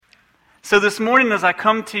So this morning as I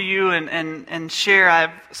come to you and share,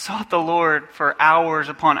 I've sought the Lord for hours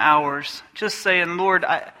upon hours, just saying, Lord,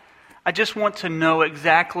 I just want to know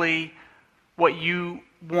exactly what you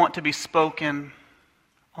want to be spoken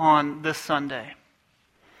on this Sunday.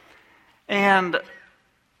 And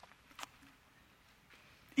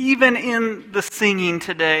even in the singing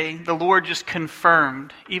today, the Lord just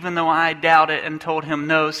confirmed, even though I doubt it and told Him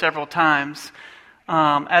no several times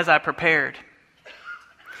as I prepared.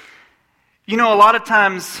 You know, a lot of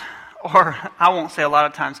times, or I won't say a lot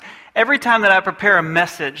of times, every time that I prepare a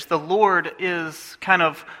message, the Lord is kind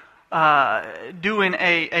of doing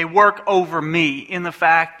a work over me in the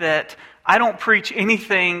fact that I don't preach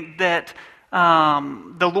anything that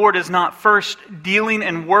the Lord is not first dealing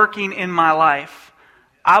and working in my life.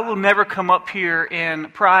 I will never come up here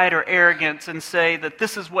in pride or arrogance and say that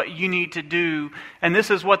this is what you need to do and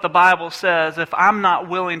this is what the Bible says if I'm not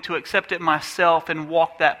willing to accept it myself and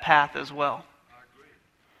walk that path as well.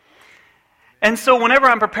 And so whenever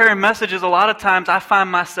I'm preparing messages, a lot of times I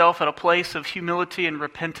find myself at a place of humility and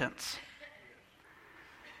repentance.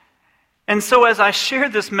 And so as I share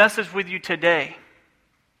this message with you today,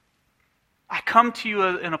 I come to you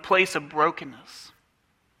in a place of brokenness.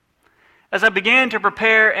 As I began to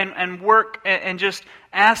prepare and work and just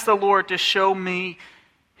ask the Lord to show me,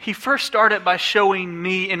 He first started by showing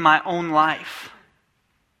me in my own life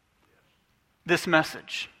this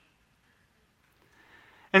message.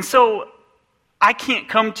 And so I can't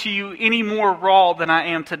come to you any more raw than I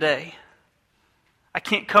am today. I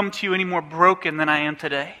can't come to you any more broken than I am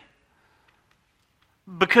today.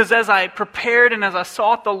 Because as I prepared and as I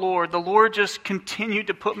sought the Lord just continued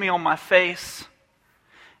to put me on my face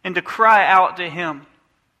and to cry out to Him.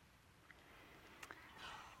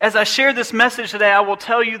 As I share this message today, I will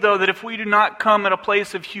tell you, though, that if we do not come at a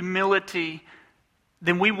place of humility,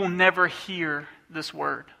 then we will never hear this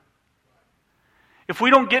word. If we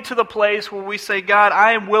don't get to the place where we say, God,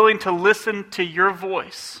 I am willing to listen to your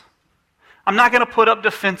voice. I'm not going to put up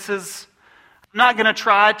defenses. I'm not going to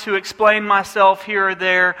try to explain myself here or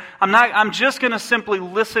there. I'm just going to simply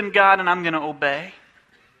listen, God, and I'm going to obey.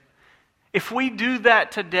 If we do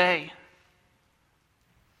that today,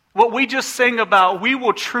 what we just sang about, we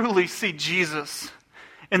will truly see Jesus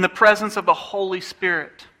in the presence of the Holy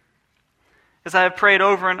Spirit. As I have prayed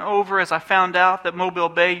over and over, as I found out that Mobile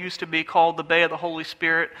Bay used to be called the Bay of the Holy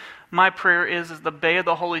Spirit, my prayer is the Bay of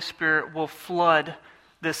the Holy Spirit will flood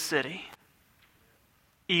this city,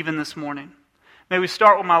 even this morning. May we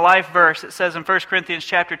start with my life verse. It says in 1 Corinthians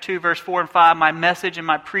chapter 2, verse 4 and 5, my message and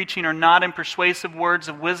my preaching are not in persuasive words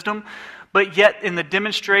of wisdom, but yet in the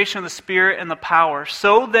demonstration of the Spirit and the power,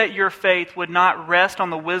 so that your faith would not rest on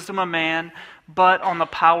the wisdom of man, but on the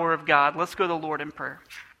power of God. Let's go to the Lord in prayer.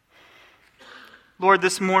 Lord,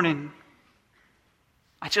 this morning,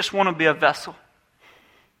 I just want to be a vessel.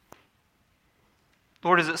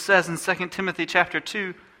 Lord, as it says in 2 Timothy chapter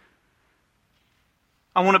 2,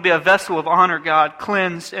 I want to be a vessel of honor, God,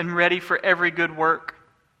 cleansed and ready for every good work.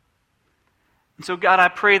 And so, God, I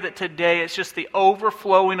pray that today it's just the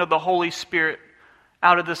overflowing of the Holy Spirit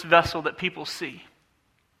out of this vessel that people see.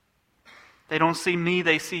 They don't see me,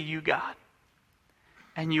 they see you, God,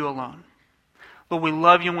 and you alone. Lord, we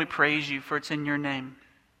love you and we praise you, for it's in your name.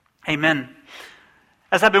 Amen.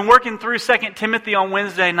 As I've been working through 2 Timothy on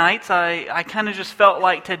Wednesday nights, I kind of just felt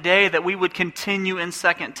like today that we would continue in 2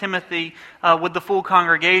 Timothy with the full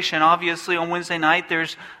congregation. Obviously, on Wednesday night,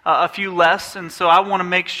 there's a few less, and so I want to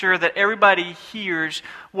make sure that everybody hears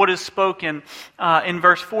what is spoken in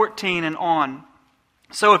verse 14 and on.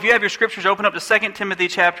 So if you have your scriptures, open up to 2 Timothy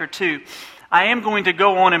chapter 2. I am going to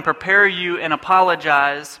go on and prepare you and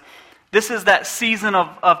apologize. This is that season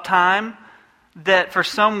of time that for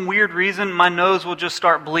some weird reason my nose will just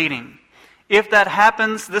start bleeding. If that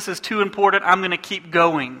happens, this is too important, I'm going to keep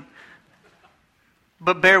going.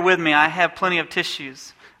 But bear with me, I have plenty of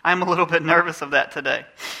tissues. I'm a little bit nervous of that today.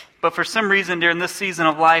 But for some reason during this season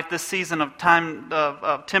of life, this season of time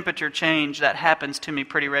of temperature change, that happens to me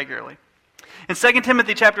pretty regularly. In 2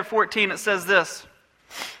 Timothy chapter 14 it says this,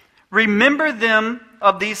 remember them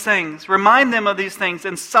of these things, remind them of these things,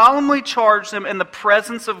 and solemnly charge them in the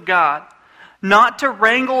presence of God, not to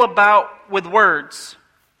wrangle about with words,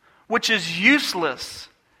 which is useless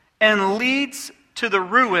and leads to the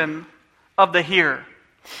ruin of the hearer.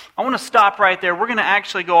 I want to stop right there. We're going to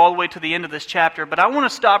actually go all the way to the end of this chapter, but I want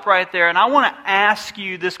to stop right there and I want to ask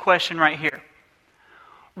you this question right here.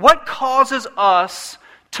 What causes us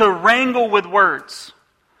to wrangle with words?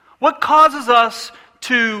 What causes us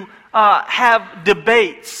to have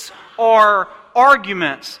debates or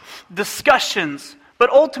arguments, discussions, but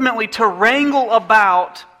ultimately to wrangle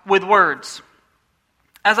about with words?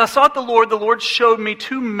 As I sought the Lord showed me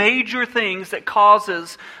two major things that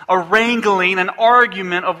causes a wrangling, an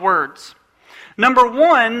argument of words. Number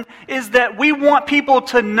one is that we want people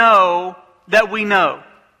to know that we know.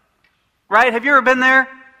 Right? Have you ever been there?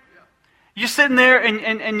 You're sitting there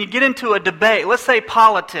and you get into a debate. Let's say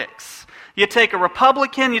politics. You take a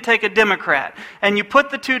Republican, you take a Democrat, and you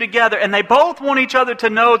put the two together, and they both want each other to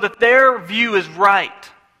know that their view is right.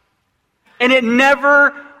 And it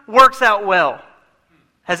never works out well.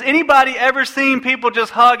 Has anybody ever seen people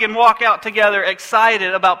just hug and walk out together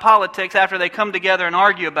excited about politics after they come together and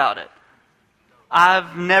argue about it?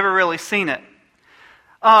 I've never really seen it.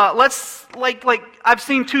 I've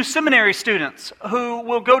seen two seminary students who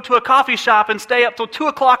will go to a coffee shop and stay up till 2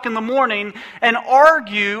 o'clock in the morning and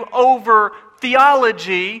argue over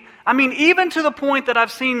theology. I mean, even to the point that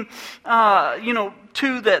I've seen,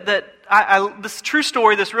 this is a true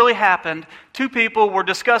story, this really happened. Two people were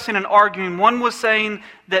discussing and arguing. One was saying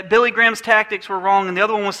that Billy Graham's tactics were wrong, and the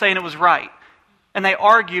other one was saying it was right. And they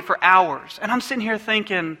argued for hours. And I'm sitting here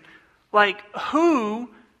thinking, who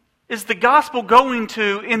is the gospel going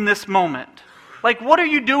to in this moment? What are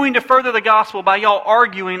you doing to further the gospel by y'all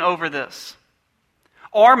arguing over this?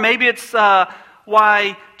 Or maybe it's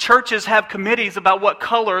why churches have committees about what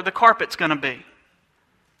color the carpet's going to be.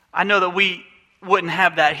 I know that we wouldn't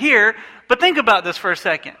have that here, but think about this for a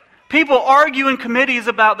second. People argue in committees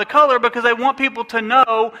about the color because they want people to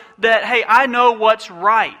know that, hey, I know what's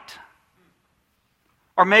right.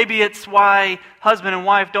 Or maybe it's why husband and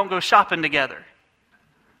wife don't go shopping together.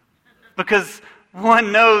 Because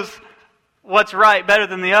one knows what's right better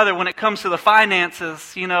than the other when it comes to the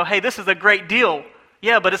finances. Hey, this is a great deal.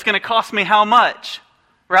 Yeah, but it's going to cost me how much?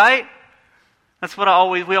 Right? That's what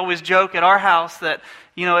we always joke at our house that,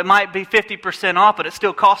 it might be 50% off, but it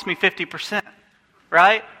still costs me 50%.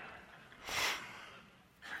 Right?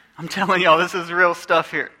 I'm telling y'all, this is real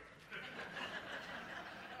stuff here.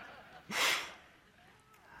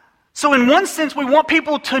 So in one sense, we want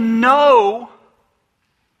people to know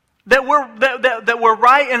that we're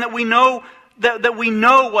right and that we know that we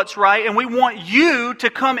know what's right, and we want you to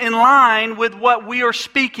come in line with what we are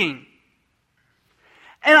speaking.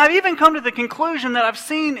 And I've even come to the conclusion that I've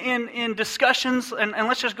seen in discussions, and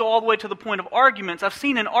let's just go all the way to the point of arguments. I've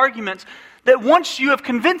seen in arguments that once you have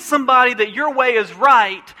convinced somebody that your way is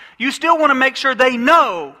right, you still want to make sure they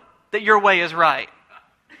know that your way is right.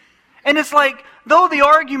 And it's like, though the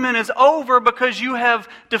argument is over because you have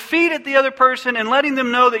defeated the other person and letting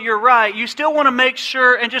them know that you're right, you still want to make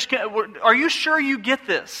sure and are you sure you get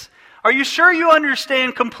this? Are you sure you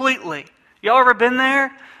understand completely? Y'all ever been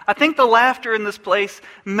there? I think the laughter in this place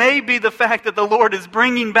may be the fact that the Lord is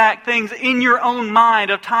bringing back things in your own mind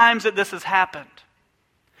of times that this has happened.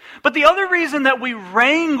 But the other reason that we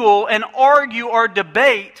wrangle and argue or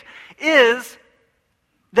debate is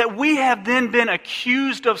that we have then been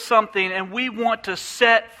accused of something and we want to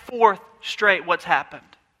set forth straight what's happened.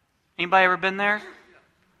 Anybody ever been there?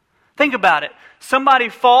 Think about it. Somebody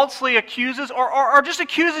falsely accuses or just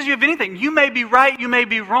accuses you of anything. You may be right, you may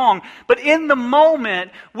be wrong. But in the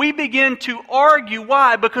moment, we begin to argue.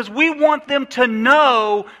 Why? Because we want them to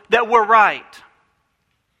know that we're right.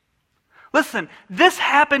 Listen, this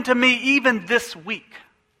happened to me even this week.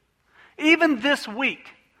 Even this week.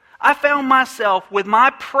 I found myself with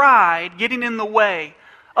my pride getting in the way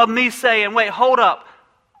of me saying, wait, hold up.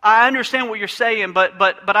 I understand what you're saying, but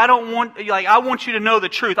I don't want, I want you to know the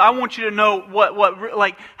truth. I want you to know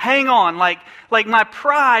hang on. My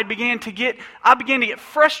pride began to get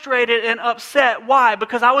frustrated and upset. Why?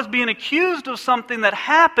 Because I was being accused of something that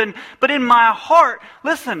happened, but in my heart,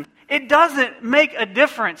 listen, it doesn't make a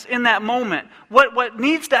difference in that moment. What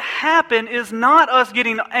needs to happen is not us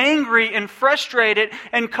getting angry and frustrated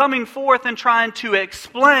and coming forth and trying to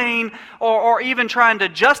explain or even trying to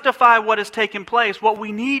justify what has taken place. What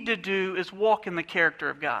we need to do is walk in the character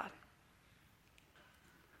of God.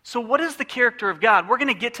 So what is the character of God? We're going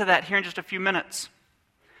to get to that here in just a few minutes.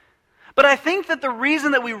 But I think that the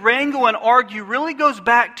reason that we wrangle and argue really goes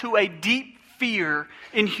back to a deep fear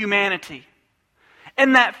in humanity.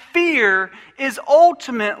 And that fear is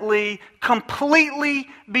ultimately completely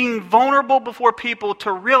being vulnerable before people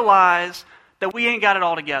to realize that we ain't got it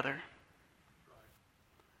all together.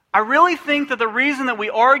 I really think that the reason that we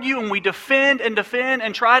argue and we defend and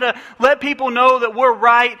try to let people know that we're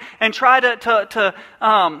right and try to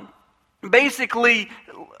basically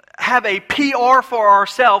have a PR for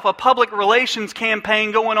ourselves, a public relations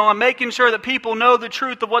campaign going on, making sure that people know the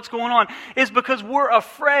truth of what's going on, is because we're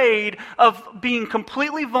afraid of being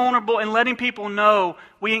completely vulnerable and letting people know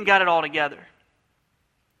we ain't got it all together.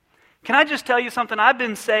 Can I just tell you something? I've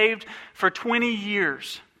been saved for 20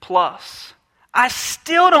 years plus. I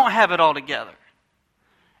still don't have it all together.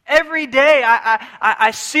 Every day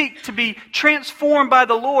I seek to be transformed by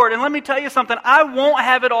the Lord. And let me tell you something, I won't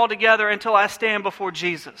have it all together until I stand before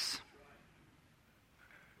Jesus.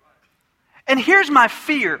 And here's my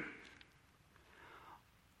fear.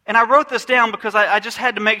 And I wrote this down because I just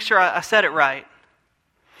had to make sure I said it right.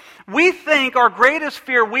 We think, our greatest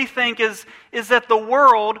fear we think is that the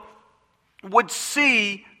world would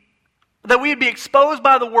see, that we would be exposed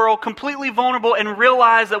by the world, completely vulnerable, and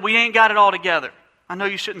realize that we ain't got it all together. I know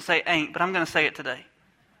you shouldn't say ain't, but I'm going to say it today.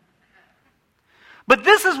 But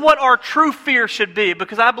this is what our true fear should be,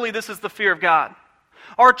 because I believe this is the fear of God.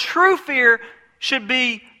 Our true fear should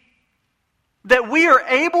be that we are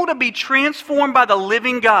able to be transformed by the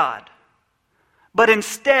living God, but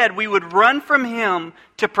instead we would run from Him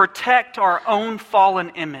to protect our own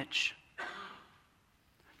fallen image.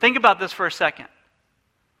 Think about this for a second.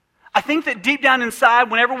 I think that deep down inside,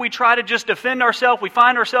 whenever we try to just defend ourselves, we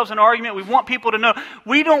find ourselves in an argument, we want people to know,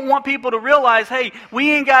 we don't want people to realize, hey, we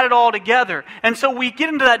ain't got it all together. And so we get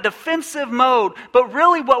into that defensive mode. But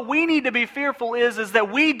really what we need to be fearful is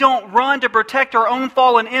that we don't run to protect our own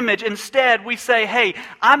fallen image. Instead, we say, hey,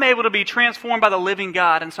 I'm able to be transformed by the living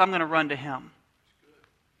God, and so I'm going to run to Him.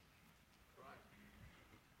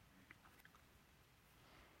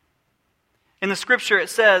 In the scripture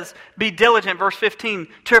it says, be diligent, verse 15,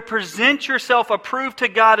 to present yourself approved to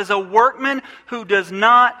God as a workman who does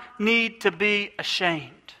not need to be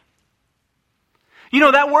ashamed. You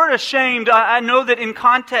know, that word ashamed, I know that in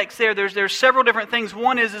context there's several different things.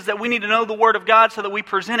 One is that we need to know the Word of God so that we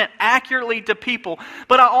present it accurately to people.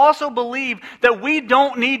 But I also believe that we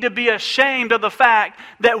don't need to be ashamed of the fact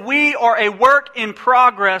that we are a work in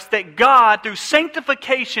progress, that God, through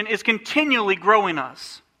sanctification, is continually growing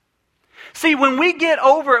us. See, when we get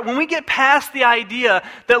over it, when we get past the idea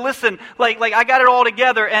that, listen, like I got it all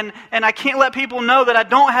together and I can't let people know that I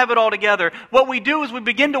don't have it all together, what we do is we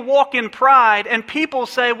begin to walk in pride, and people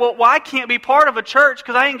say, well, I can't be part of a church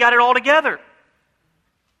because I ain't got it all together.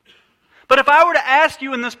 But if I were to ask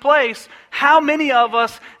you in this place, how many of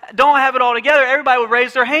us don't have it all together, everybody would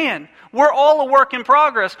raise their hand. We're all a work in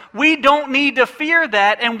progress. We don't need to fear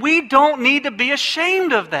that, and we don't need to be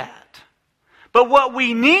ashamed of that. But what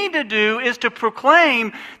we need to do is to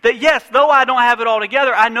proclaim that, yes, though I don't have it all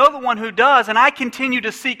together, I know the one who does, and I continue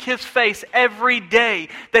to seek His face every day,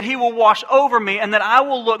 that He will wash over me, and that I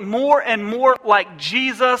will look more and more like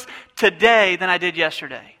Jesus today than I did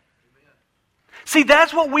yesterday. Amen. See,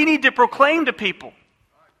 that's what we need to proclaim to people.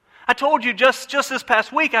 I told you just this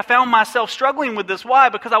past week, I found myself struggling with this. Why?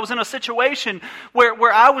 Because I was in a situation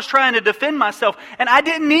where I was trying to defend myself, and I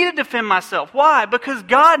didn't need to defend myself. Why? Because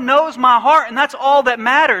God knows my heart, and that's all that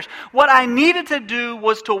matters. What I needed to do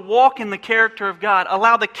was to walk in the character of God,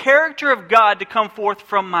 allow the character of God to come forth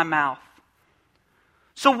from my mouth.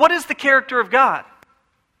 So what is the character of God?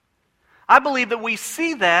 I believe that we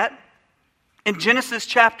see that in Galatians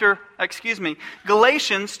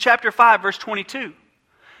chapter 5, verse 22.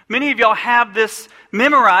 Many of y'all have this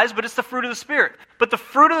memorized, but it's the fruit of the Spirit. But the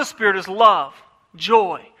fruit of the Spirit is love,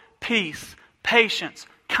 joy, peace, patience,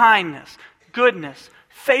 kindness, goodness,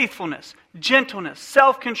 faithfulness, gentleness,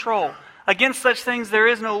 self-control. Against such things there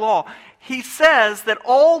is no law. He says that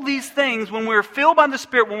all these things, when we're filled by the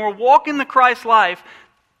Spirit, when we're walking the Christ life,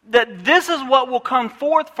 that this is what will come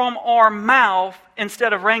forth from our mouth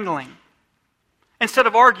instead of wrangling, instead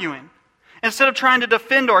of arguing, instead of trying to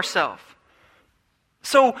defend ourselves.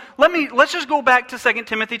 So let's just go back to 2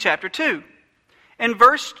 Timothy chapter 2. In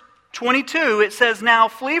verse 22, it says, now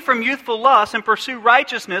flee from youthful lusts and pursue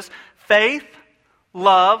righteousness, faith,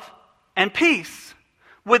 love, and peace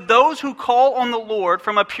with those who call on the Lord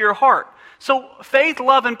from a pure heart. So faith,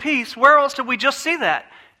 love, and peace, where else did we just see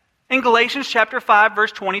that? In Galatians chapter 5,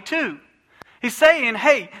 verse 22. He's saying,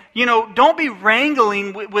 hey, don't be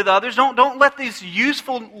wrangling with others. Don't let this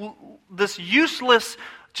useless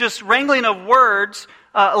just wrangling of words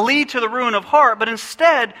lead to the ruin of heart, but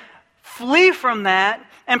instead flee from that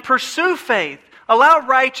and pursue faith. Allow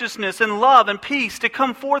righteousness and love and peace to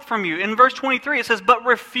come forth from you. In verse 23 it says, but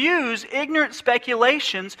refuse ignorant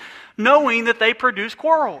speculations, knowing that they produce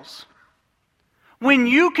quarrels. When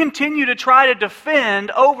you continue to try to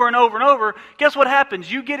defend over and over and over, guess what happens?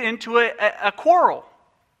 You get into a quarrel,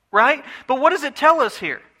 right? But what does it tell us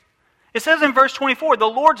here? It says in verse 24, the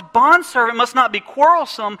Lord's bondservant must not be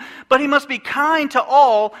quarrelsome, but he must be kind to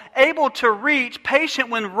all, able to reach, patient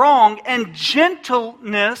when wrong, and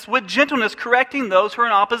with gentleness correcting those who are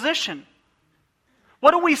in opposition.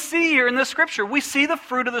 What do we see here in this scripture? We see the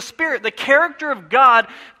fruit of the Spirit, the character of God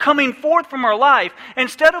coming forth from our life.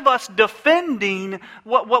 Instead of us defending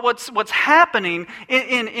what's happening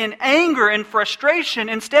in anger and frustration,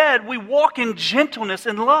 instead we walk in gentleness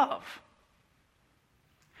and love.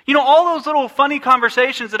 You know, all those little funny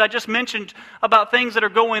conversations that I just mentioned about things that are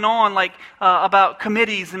going on, like about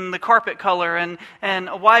committees and the carpet color and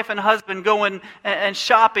a wife and husband going and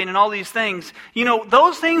shopping and all these things. You know,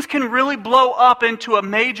 those things can really blow up into a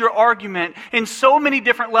major argument in so many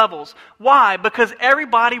different levels. Why? Because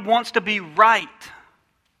everybody wants to be right.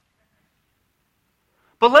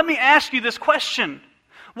 But let me ask you this question.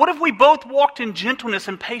 What if we both walked in gentleness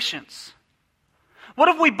and patience? What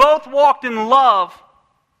if we both walked in love?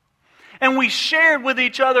 And we shared with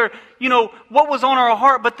each other, you know, what was on our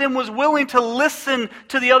heart, but then was willing to listen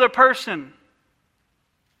to the other person.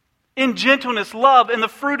 In gentleness, love, and the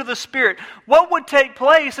fruit of the Spirit. What would take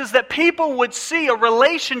place is that people would see a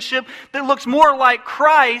relationship that looks more like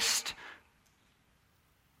Christ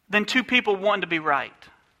than two people wanting to be right.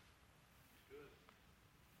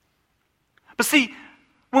 But see,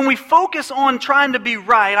 when we focus on trying to be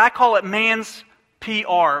right, I call it man's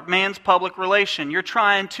PR, man's public relation. You're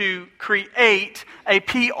trying to create a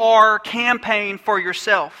PR campaign for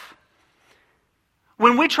yourself.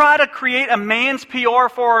 When we try to create a man's PR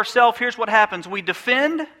for ourselves, here's what happens. We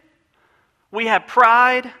defend, we have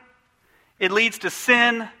pride, it leads to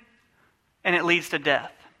sin, and it leads to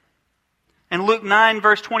death. In Luke 9,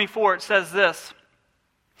 verse 24, it says this.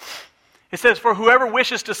 It says, "For whoever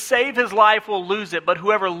wishes to save his life will lose it, but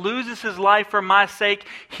whoever loses his life for my sake,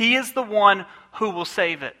 he is the one who will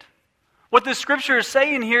save it." What the scripture is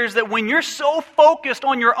saying here is that when you're so focused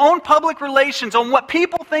on your own public relations, on what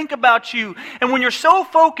people think about you, and when you're so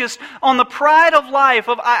focused on the pride of life,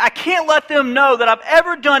 of I can't let them know that I've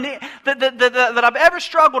ever done it, that I've ever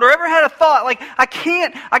struggled or ever had a thought, like I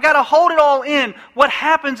got to hold it all in. What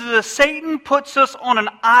happens is that Satan puts us on an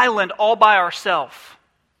island all by ourselves.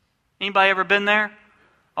 Anybody ever been there?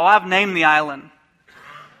 Oh, I've named the island.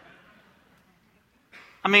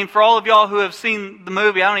 I mean, for all of y'all who have seen the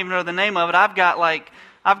movie, I don't even know the name of it. I've got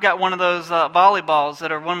one of those volleyballs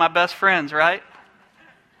that are one of my best friends, right?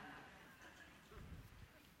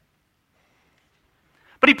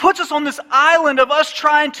 But he puts us on this island of us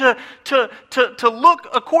trying to look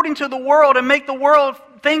according to the world and make the world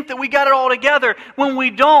think that we got it all together when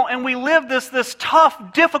we don't, and we live this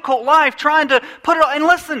tough, difficult life trying to put it all. And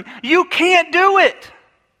listen, you can't do it,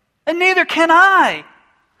 and neither can I.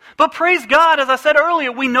 But praise God, as I said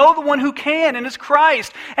earlier, we know the one who can, and is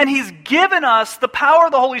Christ. And He's given us the power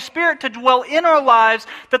of the Holy Spirit to dwell in our lives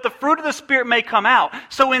that the fruit of the Spirit may come out.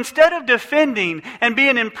 So instead of defending and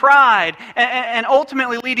being in pride and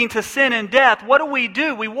ultimately leading to sin and death, what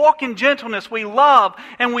do? We walk in gentleness, we love,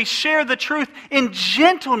 and we share the truth in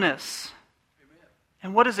gentleness. Amen.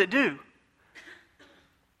 And what does it do?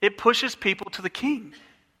 It pushes people to the King.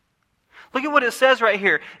 Look at what it says right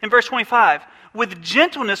here in verse 25. With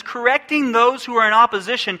gentleness correcting those who are in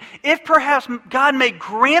opposition, if perhaps God may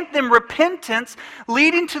grant them repentance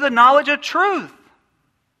leading to the knowledge of truth.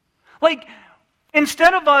 Like,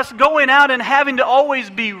 instead of us going out and having to always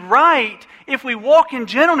be right, if we walk in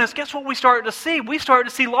gentleness, guess what we start to see? We start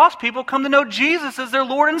to see lost people come to know Jesus as their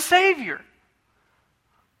Lord and Savior.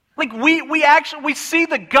 Like we see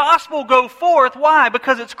the gospel go forth. Why?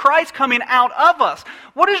 Because it's Christ coming out of us.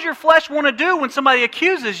 What does your flesh want to do when somebody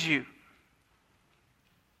accuses you?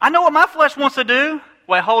 I know what my flesh wants to do.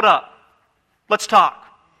 Wait, hold up. Let's talk.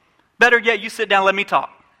 Better yet, you sit down, let me talk.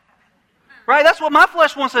 Right? That's what my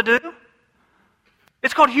flesh wants to do.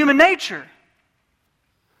 It's called human nature.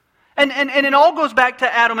 And it all goes back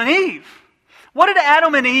to Adam and Eve. What did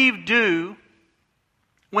Adam and Eve do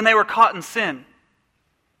when they were caught in sin?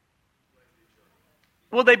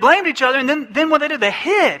 Well, they blamed each other, and then what they did, they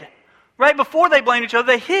hid. Right before they blamed each other,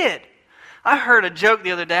 they hid. I heard a joke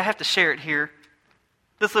the other day. I have to share it here.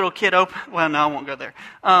 This little kid well, no, I won't go there.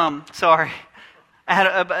 Sorry.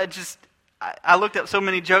 I looked up so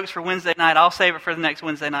many jokes for Wednesday night. I'll save it for the next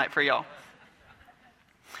Wednesday night for y'all.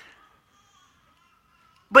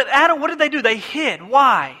 But Adam, what did they do? They hid.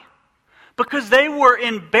 Why? Because they were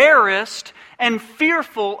embarrassed and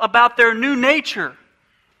fearful about their new nature.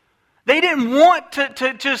 They didn't want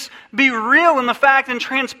to just be real in the fact and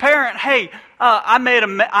transparent. Hey, I made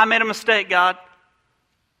a mistake, God.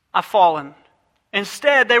 I've fallen.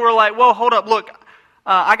 Instead, they were like, well, hold up, look,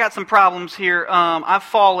 I got some problems here. I've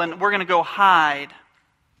fallen. We're going to go hide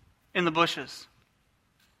in the bushes.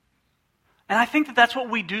 And I think that that's what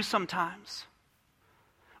we do sometimes.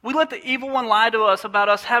 We let the evil one lie to us about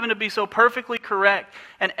us having to be so perfectly correct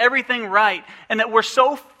and everything right, and that we're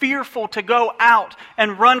so fearful to go out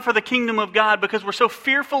and run for the kingdom of God because we're so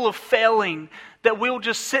fearful of failing that we'll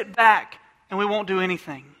just sit back and we won't do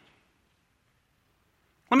anything.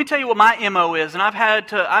 Let me tell you what my MO is, and I've had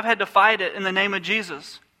to fight it in the name of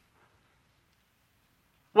Jesus.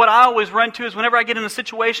 What I always run to is whenever I get in a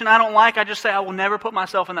situation I don't like, I just say, I will never put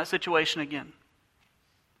myself in that situation again.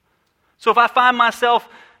 So if I find myself,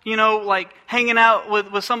 like hanging out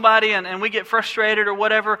with somebody and we get frustrated or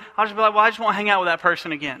whatever, I'll just be like, well, I just won't hang out with that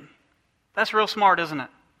person again. That's real smart, isn't it?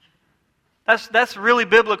 That's really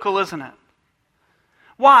biblical, isn't it?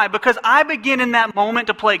 Why? Because I begin in that moment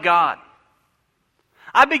to play God.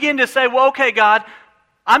 I begin to say, well, okay, God,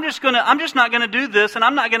 I'm just not gonna do this, and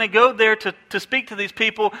I'm not gonna go there to speak to these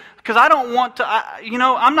people because I don't want to.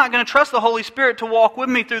 I'm not gonna trust the Holy Spirit to walk with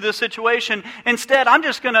me through this situation. Instead, I'm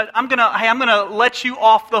gonna let you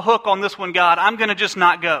off the hook on this one, God. I'm gonna just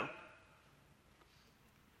not go,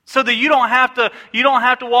 so that you don't have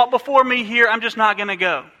to walk before me here. I'm just not gonna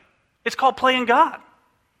go. It's called playing God.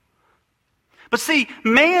 But see,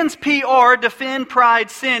 man's PR, defend,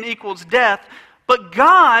 pride, sin equals death. But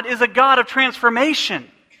God is a God of transformation.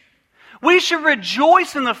 We should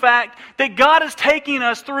rejoice in the fact that God is taking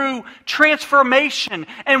us through transformation.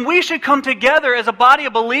 And we should come together as a body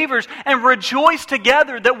of believers and rejoice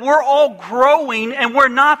together that we're all growing and we're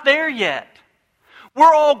not there yet.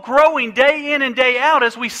 We're all growing day in and day out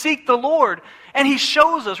as we seek the Lord. And He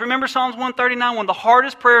shows us. Remember Psalms 139, one of the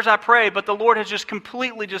hardest prayers I pray, but the Lord has just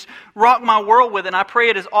completely just rocked my world with it. And I pray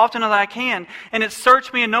it as often as I can. And it's,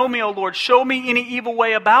 search me and know me, O Lord. Show me any evil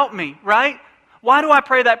way about me, right? Why do I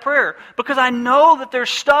pray that prayer? Because I know that there's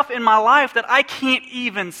stuff in my life that I can't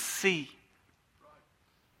even see.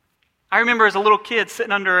 I remember as a little kid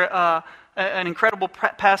sitting under an incredible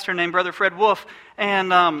pastor named Brother Fred Wolf.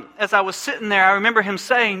 And as I was sitting there, I remember him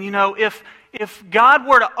saying, if God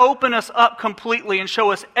were to open us up completely and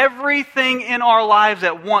show us everything in our lives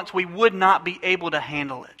at once, we would not be able to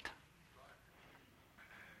handle it.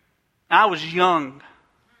 I was young,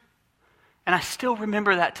 and I still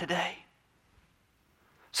remember that today.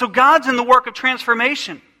 So God's in the work of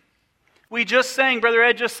transformation. We just sang, Brother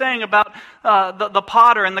Ed just sang about the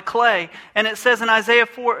potter and the clay. And it says in Isaiah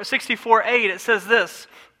 64:8, it says this.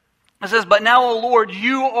 It says, but now, O Lord,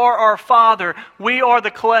 you are our Father, we are the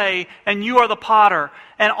clay, and you are the potter,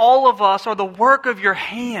 and all of us are the work of your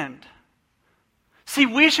hand. See,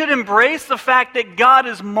 we should embrace the fact that God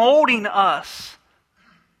is molding us.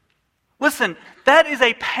 Listen, that is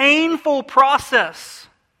a painful process.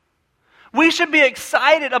 We should be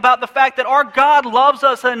excited about the fact that our God loves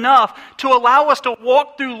us enough to allow us to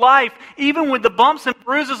walk through life, even with the bumps and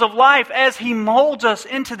bruises of life, as He molds us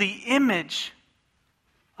into the image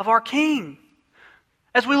of our King.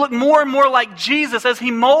 As we look more and more like Jesus, as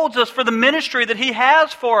He molds us for the ministry that He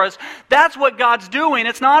has for us, that's what God's doing.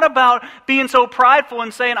 It's not about being so prideful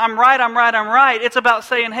and saying, I'm right, I'm right, I'm right. It's about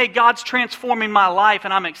saying, hey, God's transforming my life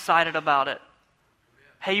and I'm excited about it.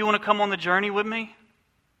 Hey, you want to come on the journey with me?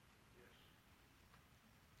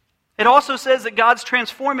 It also says that God's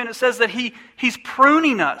transforming. It says that He's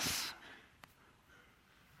pruning us.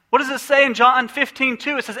 What does it say in John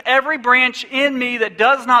 15:2? It says, every branch in me that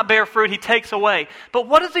does not bear fruit, He takes away. But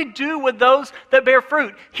what does He do with those that bear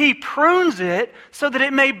fruit? He prunes it so that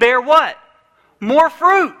it may bear what? More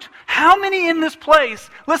fruit. How many in this place,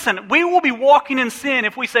 listen, we will be walking in sin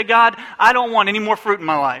if we say, God, I don't want any more fruit in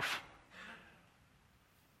my life.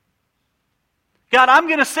 God, I'm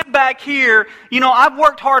going to sit back here. I've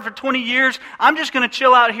worked hard for 20 years. I'm just going to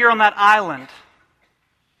chill out here on that island.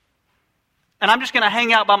 And I'm just going to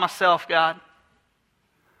hang out by myself, God.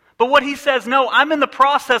 But what He says, no, I'm in the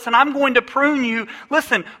process and I'm going to prune you.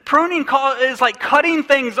 Listen, pruning is like cutting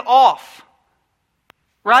things off.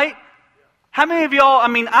 Right? How many of y'all,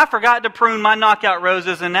 I forgot to prune my knockout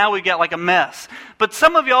roses and now we got like a mess. But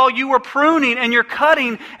some of y'all, you were pruning and you're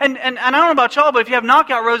cutting. And I don't know about y'all, but if you have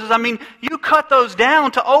knockout roses, you cut those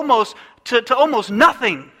down to almost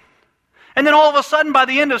nothing. And then all of a sudden by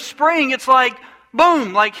the end of spring, it's like,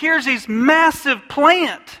 boom, like here's these massive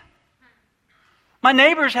plant. My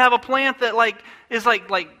neighbors have a plant that is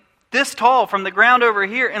like this tall from the ground over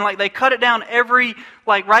here, and they cut it down every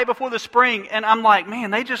right before the spring, and I'm like,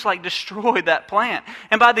 man, they just destroyed that plant.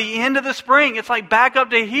 And by the end of the spring, it's back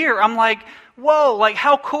up to here. I'm like, whoa,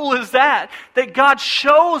 how cool is that? That God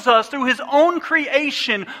shows us through His own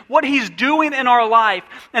creation what He's doing in our life,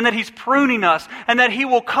 and that He's pruning us, and that He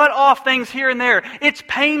will cut off things here and there. It's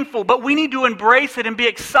painful, but we need to embrace it and be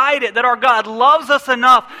excited that our God loves us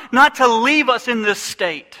enough not to leave us in this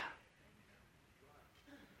state.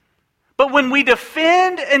 But when we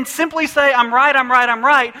defend and simply say, I'm right, I'm right, I'm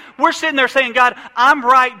right, we're sitting there saying, God, I'm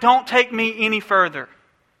right, don't take me any further.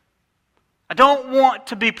 I don't want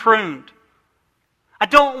to be pruned. I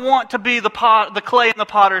don't want to be the clay in the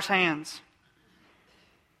potter's hands.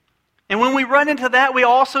 And when we run into that, we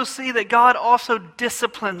also see that God also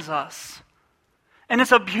disciplines us. And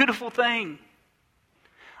it's a beautiful thing.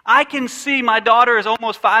 I can see my daughter is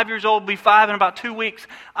almost 5 years old, will be 5 in about 2 weeks.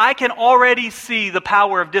 I can already see the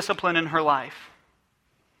power of discipline in her life.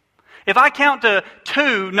 If I count to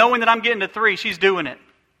 2, knowing that I'm getting to 3, she's doing it.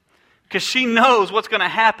 Because she knows what's going to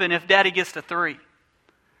happen if Daddy gets to 3.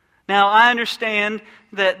 Now, I understand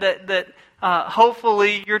that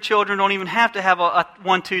hopefully your children don't even have to have a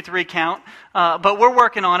 1, 2, 3 count. But we're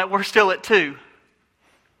working on it. We're still at 2.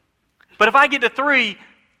 But if I get to 3,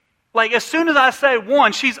 like as soon as I say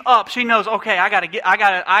 1, she's up. She knows, okay, I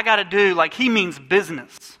gotta do, like he means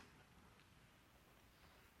business.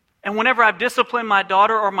 And whenever I've disciplined my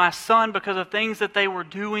daughter or my son because of things that they were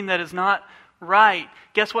doing that is not right,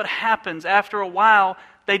 guess what happens? After a while,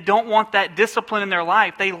 they don't want that discipline in their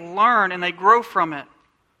life. They learn and they grow from it.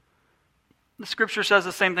 The Scripture says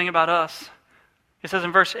the same thing about us. It says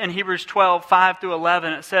in Hebrews 12, 5 through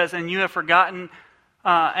 11, it says, and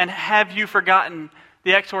have you forgotten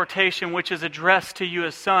the exhortation which is addressed to you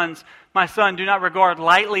as sons? My son, do not regard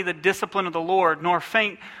lightly the discipline of the Lord, nor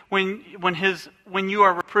faint when you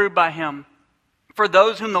are reproved by him. For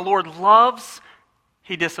those whom the Lord loves,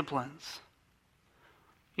 he disciplines.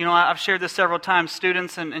 You know, I've shared this several times.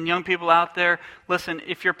 Students and young people out there, listen,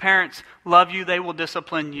 if your parents love you, they will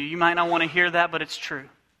discipline you. You might not want to hear that, but it's true.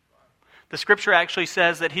 The Scripture actually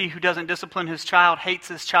says that he who doesn't discipline his child hates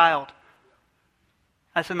his child.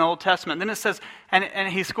 That's in the Old Testament. Then it says, and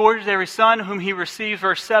he scourges every son whom he receives.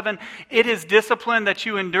 Verse 7, it is discipline that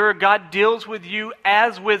you endure. God deals with you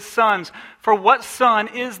as with sons. For what son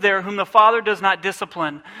is there whom the Father does not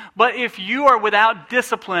discipline? But if you are without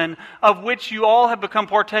discipline, of which you all have become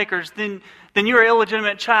partakers, then you are an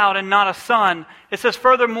illegitimate child and not a son. It says,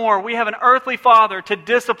 furthermore, we have an earthly father to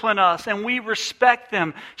discipline us, and we respect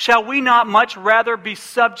them. Shall we not much rather be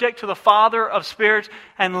subject to the Father of spirits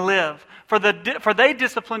and live? For they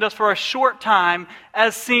disciplined us for a short time,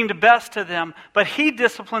 as seemed best to them. But he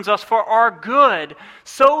disciplines us for our good,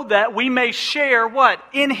 so that we may share what?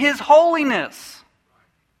 In his holiness.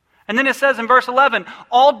 And then it says in verse 11,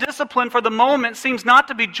 all discipline for the moment seems not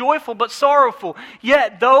to be joyful, but sorrowful.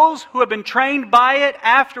 Yet those who have been trained by it,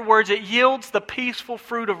 afterwards it yields the peaceful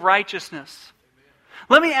fruit of righteousness.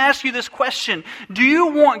 Let me ask you this question. Do you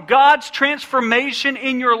want God's transformation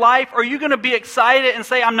in your life? Or are you going to be excited and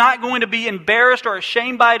say, I'm not going to be embarrassed or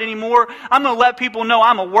ashamed by it anymore? I'm going to let people know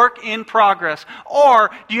I'm a work in progress. Or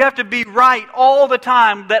do you have to be right all the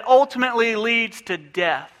time that ultimately leads to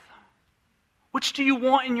death? Which do you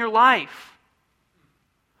want in your life?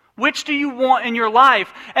 Which do you want in your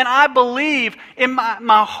life? And I believe in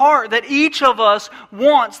my heart that each of us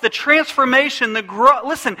wants the transformation, the growth.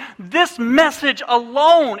 Listen, this message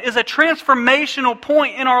alone is a transformational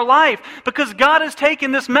point in our life because God has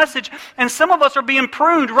taken this message and some of us are being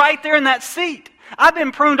pruned right there in that seat. I've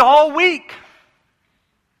been pruned all week.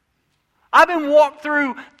 I've been walked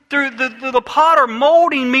through the potter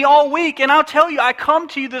molding me all week. And I'll tell you, I come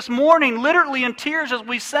to you this morning literally in tears as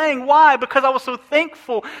we sang. Why? Because I was so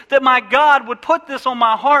thankful that my God would put this on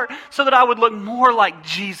my heart so that I would look more like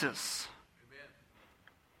Jesus.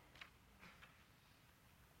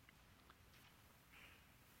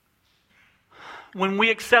 Amen. When we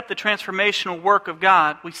accept the transformational work of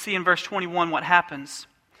God, we see in verse 21 what happens.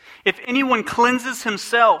 If anyone cleanses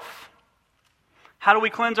himself, how do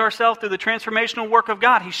we cleanse ourselves? Through the transformational work of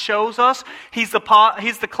God. He shows us. He's the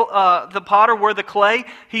potter, we're the clay.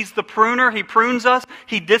 He's the pruner. He prunes us.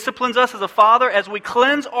 He disciplines us as a father. As we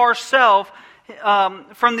cleanse ourselves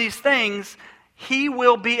from these things, He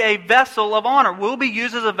will be a vessel of honor. We'll be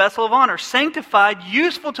used as a vessel of honor. Sanctified,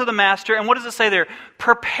 useful to the master. And what does it say there?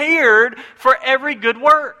 Prepared for every good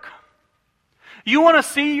work. You want to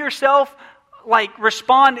see yourself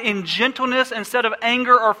respond in gentleness instead of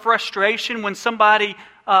anger or frustration when somebody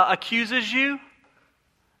accuses you,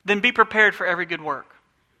 then be prepared for every good work.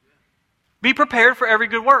 Be prepared for every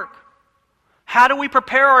good work. How do we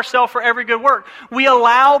prepare ourselves for every good work? We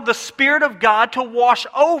allow the Spirit of God to wash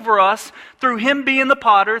over us through Him being the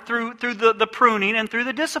potter, through the pruning, and through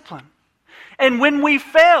the discipline. And when we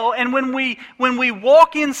fail and when we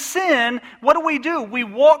walk in sin, what do? We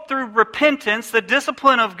walk through repentance, the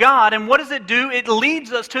discipline of God, and what does it do? It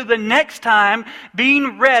leads us to the next time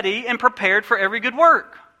being ready and prepared for every good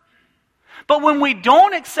work. But when we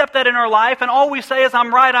don't accept that in our life and all we say is,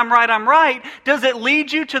 I'm right, I'm right, I'm right, does it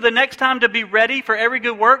lead you to the next time to be ready for every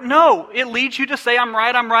good work? No. It leads you to say, I'm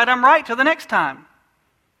right, I'm right, I'm right to the next time.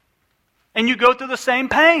 And you go through the same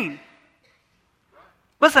pain.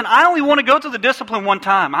 Listen, I only want to go through the discipline one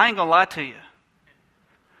time. I ain't going to lie to you.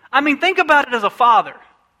 I mean, think about it as a father.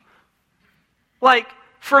 Like,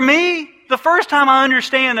 for me, the first time I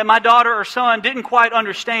understand that my daughter or son didn't quite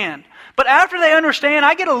understand. But after they understand,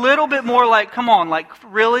 I get a little bit more like, come on, like,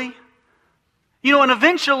 really? You know, and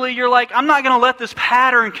eventually you're like, I'm not going to let this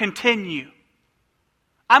pattern continue.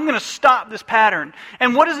 I'm going to stop this pattern.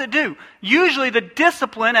 And what does it do? Usually the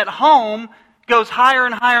discipline at home goes higher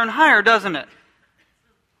and higher and higher, doesn't it?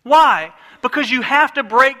 Why? Because you have to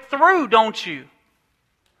break through, don't you?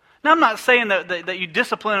 Now, I'm not saying that you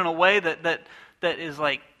discipline in a way that is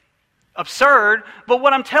like absurd, but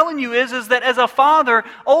what I'm telling you is that as a father,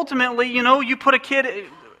 ultimately, you know, you put a kid,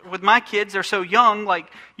 with my kids, they're so young,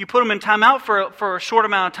 like you put them in timeout for a short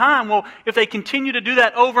amount of time. Well, if they continue to do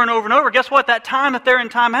that over and over and over, guess what? That time that they're in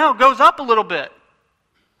timeout goes up a little bit.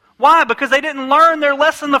 Why? Because they didn't learn their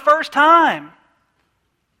lesson the first time.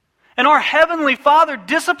 And our Heavenly Father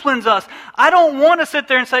disciplines us. I don't want to sit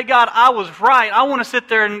there and say, God, I was right. I want to sit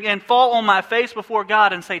there and fall on my face before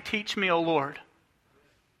God and say, teach me, O Lord.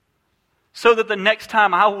 So that the next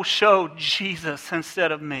time I will show Jesus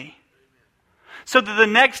instead of me. So that the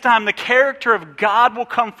next time the character of God will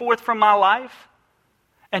come forth from my life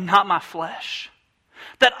and not my flesh.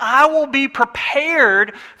 That I will be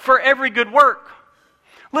prepared for every good work.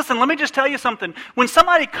 Listen, let me just tell you something. When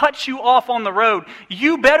somebody cuts you off on the road,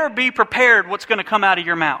 you better be prepared what's going to come out of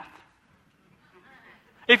your mouth.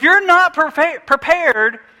 If you're not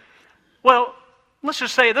prepared, well, let's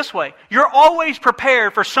just say it this way. You're always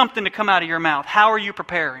prepared for something to come out of your mouth. How are you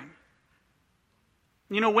preparing?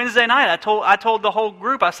 You know, Wednesday night, I told the whole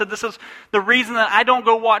group, I said this is the reason that I don't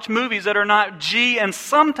go watch movies that are not G and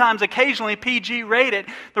sometimes occasionally PG rated.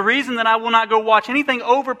 The reason that I will not go watch anything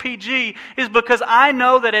over PG is because I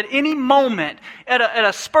know that at any moment, at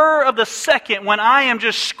a spur of the second, when I am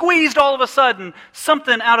just squeezed all of a sudden,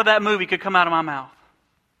 something out of that movie could come out of my mouth.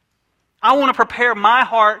 I want to prepare my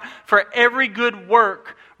heart for every good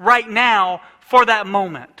work right now for that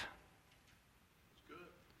moment.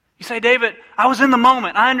 You say, David, I was in the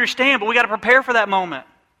moment. I understand, but we got to prepare for that moment.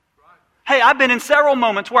 Hey, I've been in several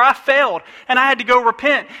moments where I failed and I had to go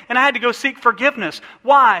repent and I had to go seek forgiveness.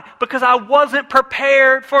 Why? Because I wasn't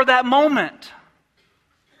prepared for that moment.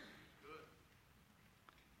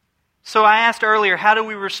 So I asked earlier, how do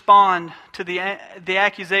we respond to the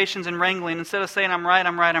accusations and wrangling? Instead of saying, I'm right,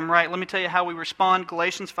 I'm right, I'm right. Let me tell you how we respond.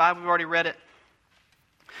 Galatians 5, we've already read it.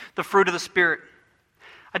 The fruit of the Spirit.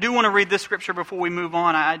 I do want to read this scripture before we move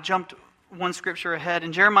on. I jumped one scripture ahead.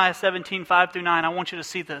 In Jeremiah 17, 5 through 9, I want you to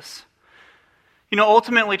see this. You know,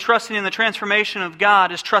 ultimately, trusting in the transformation of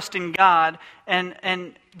God is trusting God. And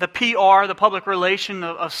the PR, the public relation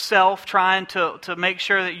of self, trying to make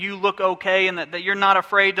sure that you look okay and that you're not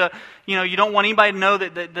afraid to, you know, you don't want anybody to know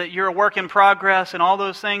that you're a work in progress and all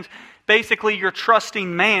those things. Basically, you're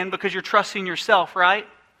trusting man because you're trusting yourself, right?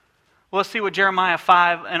 Well, let's see what Jeremiah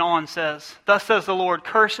 5 and on says. Thus says the Lord,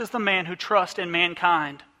 cursed is the man who trusts in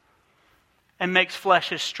mankind and makes flesh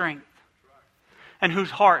his strength, and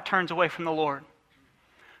whose heart turns away from the Lord.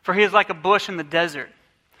 For he is like a bush in the desert,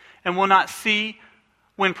 and will not see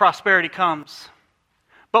when prosperity comes,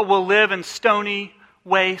 but will live in stony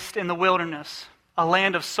waste in the wilderness, a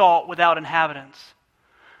land of salt without inhabitants.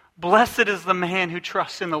 Blessed is the man who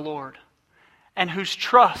trusts in the Lord, and whose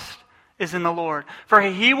trust is in the Lord. For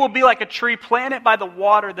he will be like a tree planted by the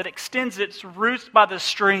water that extends its roots by the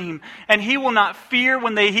stream. And he will not fear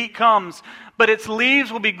when the heat comes, but its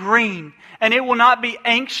leaves will be green. And it will not be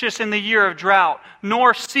anxious in the year of drought,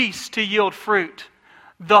 nor cease to yield fruit.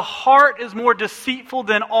 The heart is more deceitful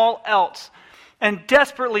than all else, and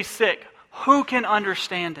desperately sick. Who can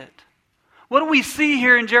understand it? What do we see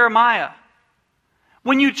here in Jeremiah?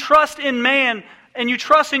 When you trust in man, and you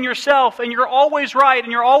trust in yourself, and you're always right,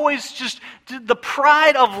 and you're always just, the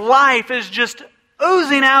pride of life is just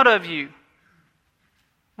oozing out of you.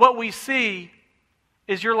 What we see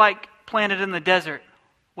is you're like planted in the desert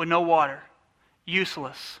with no water,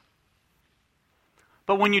 useless.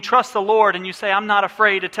 But when you trust the Lord and you say, I'm not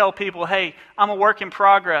afraid to tell people, hey, I'm a work in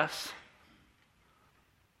progress.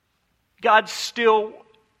 God's still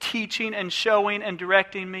teaching and showing and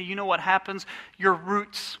directing me. You know what happens? Your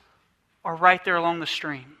roots are right there along the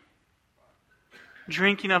stream,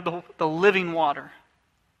 drinking of the living water.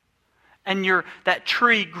 And that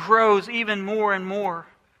tree grows even more and more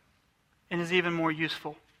and is even more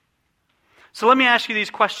useful. So let me ask you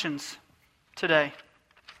these questions today.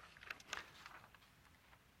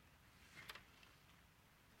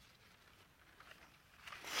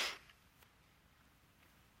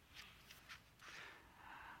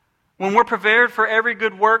 When we're prepared for every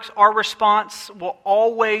good works, our response will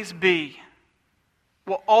always be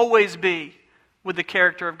with the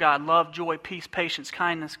character of God. Love, joy, peace, patience,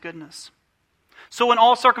 kindness, goodness. So in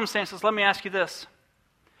all circumstances, let me ask you this.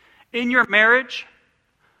 In your marriage,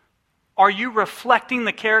 are you reflecting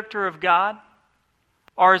the character of God?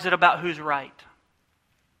 Or is it about who's right?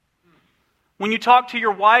 When you talk to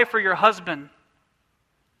your wife or your husband,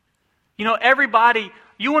 everybody,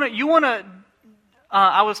 you want to.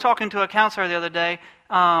 I was talking to a counselor the other day,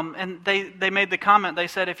 and they made the comment. They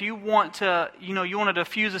said, if you want to, you want to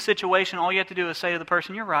diffuse a situation, all you have to do is say to the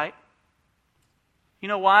person, "You're right." You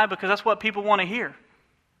know why? Because that's what people want to hear.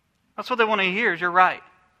 That's what they want to hear is "You're right."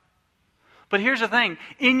 But here's the thing.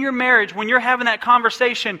 In your marriage, when you're having that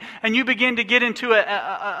conversation and you begin to get into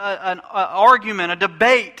an argument, a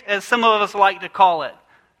debate, as some of us like to call it,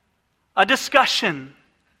 a discussion,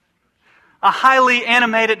 a highly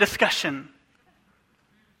animated discussion,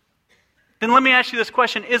 then let me ask you this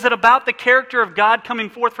question. Is it about the character of God coming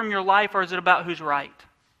forth from your life, or is it about who's right?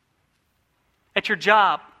 At your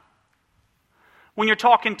job, when you're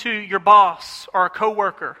talking to your boss or a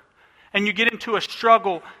coworker and you get into a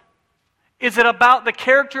struggle, is it about the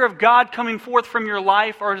character of God coming forth from your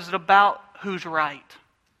life, or is it about who's right?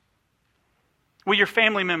 With your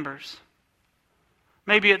family members.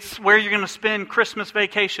 Maybe it's where you're going to spend Christmas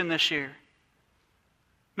vacation this year.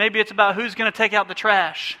 Maybe it's about who's going to take out the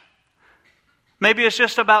trash. Maybe it's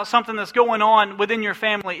just about something that's going on within your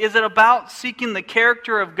family. Is it about seeking the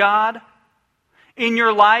character of God in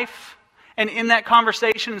your life and in that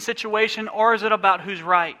conversation and situation, or is it about who's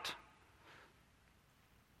right?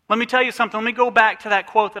 Let me tell you something. Let me go back to that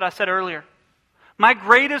quote that I said earlier. My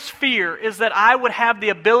greatest fear is that I would have the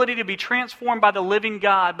ability to be transformed by the living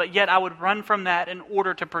God, but yet I would run from that in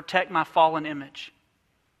order to protect my fallen image.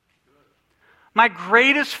 My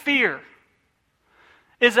greatest fear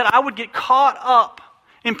is that I would get caught up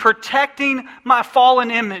in protecting my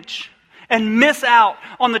fallen image and miss out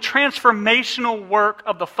on the transformational work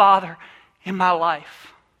of the Father in my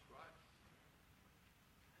life.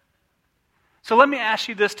 So let me ask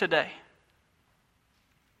you this today.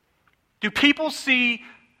 Do people see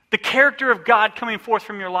the character of God coming forth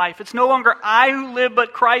from your life? It's no longer I who live,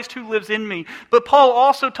 but Christ who lives in me. But Paul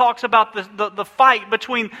also talks about the fight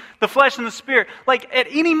between the flesh and the spirit. Like at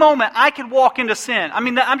any moment, I could walk into sin. I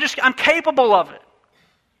mean, I'm capable of it.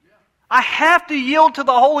 I have to yield to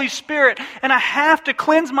the Holy Spirit, and I have to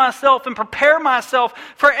cleanse myself and prepare myself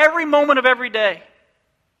for every moment of every day.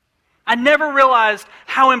 I never realized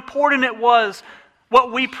how important it was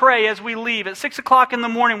what we pray as we leave. At 6 o'clock in the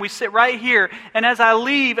morning, we sit right here. And as I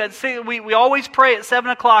leave, we always pray at 7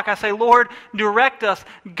 o'clock. I say, Lord, direct us,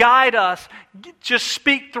 guide us, just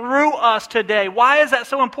speak through us today. Why is that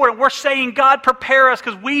so important? We're saying, God, prepare us,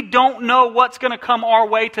 because we don't know what's going to come our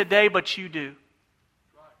way today, but you do.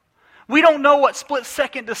 We don't know what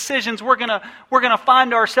split-second decisions we're gonna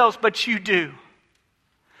find ourselves, but you do.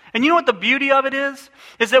 And you know what the beauty of it is?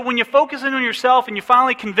 Is that when you focus in on yourself and you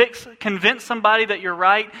finally convince somebody that you're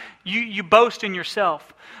right, you boast in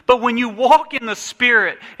yourself. But when you walk in the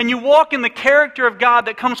Spirit and you walk in the character of God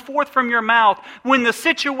that comes forth from your mouth, when the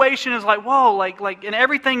situation is like, whoa, and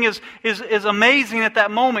everything is amazing at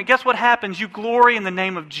that moment, guess what happens? You glory in the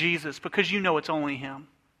name of Jesus, because you know it's only Him.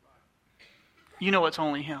 You know it's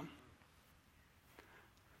only Him.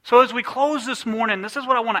 So as we close this morning, this is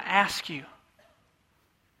what I want to ask you.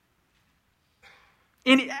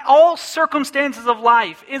 In all circumstances of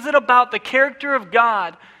life, is it about the character of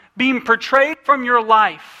God being portrayed from your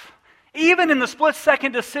life, even in the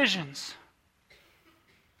split-second decisions?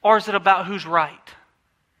 Or is it about who's right?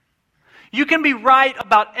 You can be right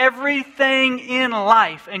about everything in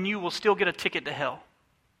life, and you will still get a ticket to hell.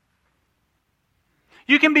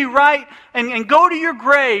 You can be right and go to your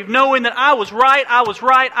grave knowing that I was right, I was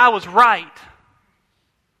right, I was right.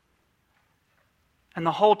 And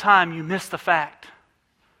the whole time you miss the fact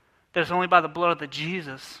that it's only by the blood of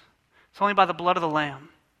Jesus, it's only by the blood of the Lamb,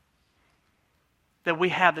 that we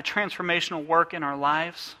have the transformational work in our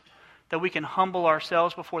lives, that we can humble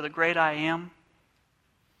ourselves before the great I Am,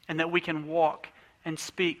 and that we can walk and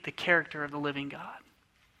speak the character of the living God.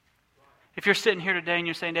 If you're sitting here today and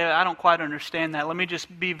you're saying, David, I don't quite understand that, let me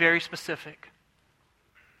just be very specific.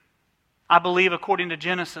 I believe, according to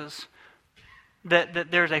Genesis, that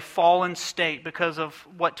there's a fallen state because of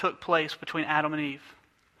what took place between Adam and Eve.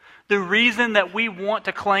 The reason that we want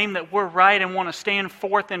to claim that we're right and want to stand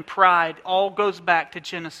forth in pride all goes back to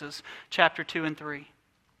Genesis chapter 2 and 3.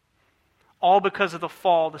 All because of the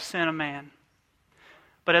fall, the sin of man.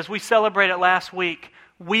 But as we celebrated last week,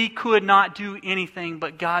 we could not do anything,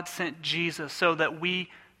 but God sent Jesus so that we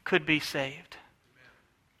could be saved.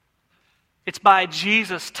 It's by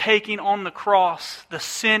Jesus taking on the cross the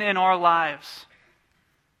sin in our lives.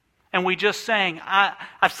 And we just sang,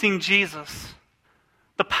 I've seen Jesus.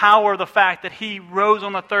 The power of the fact that He rose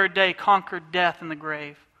on the third day, conquered death and the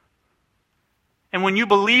grave. And when you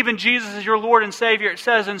believe in Jesus as your Lord and Savior, it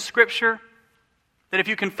says in Scripture that if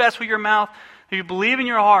you confess with your mouth, if you believe in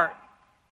your heart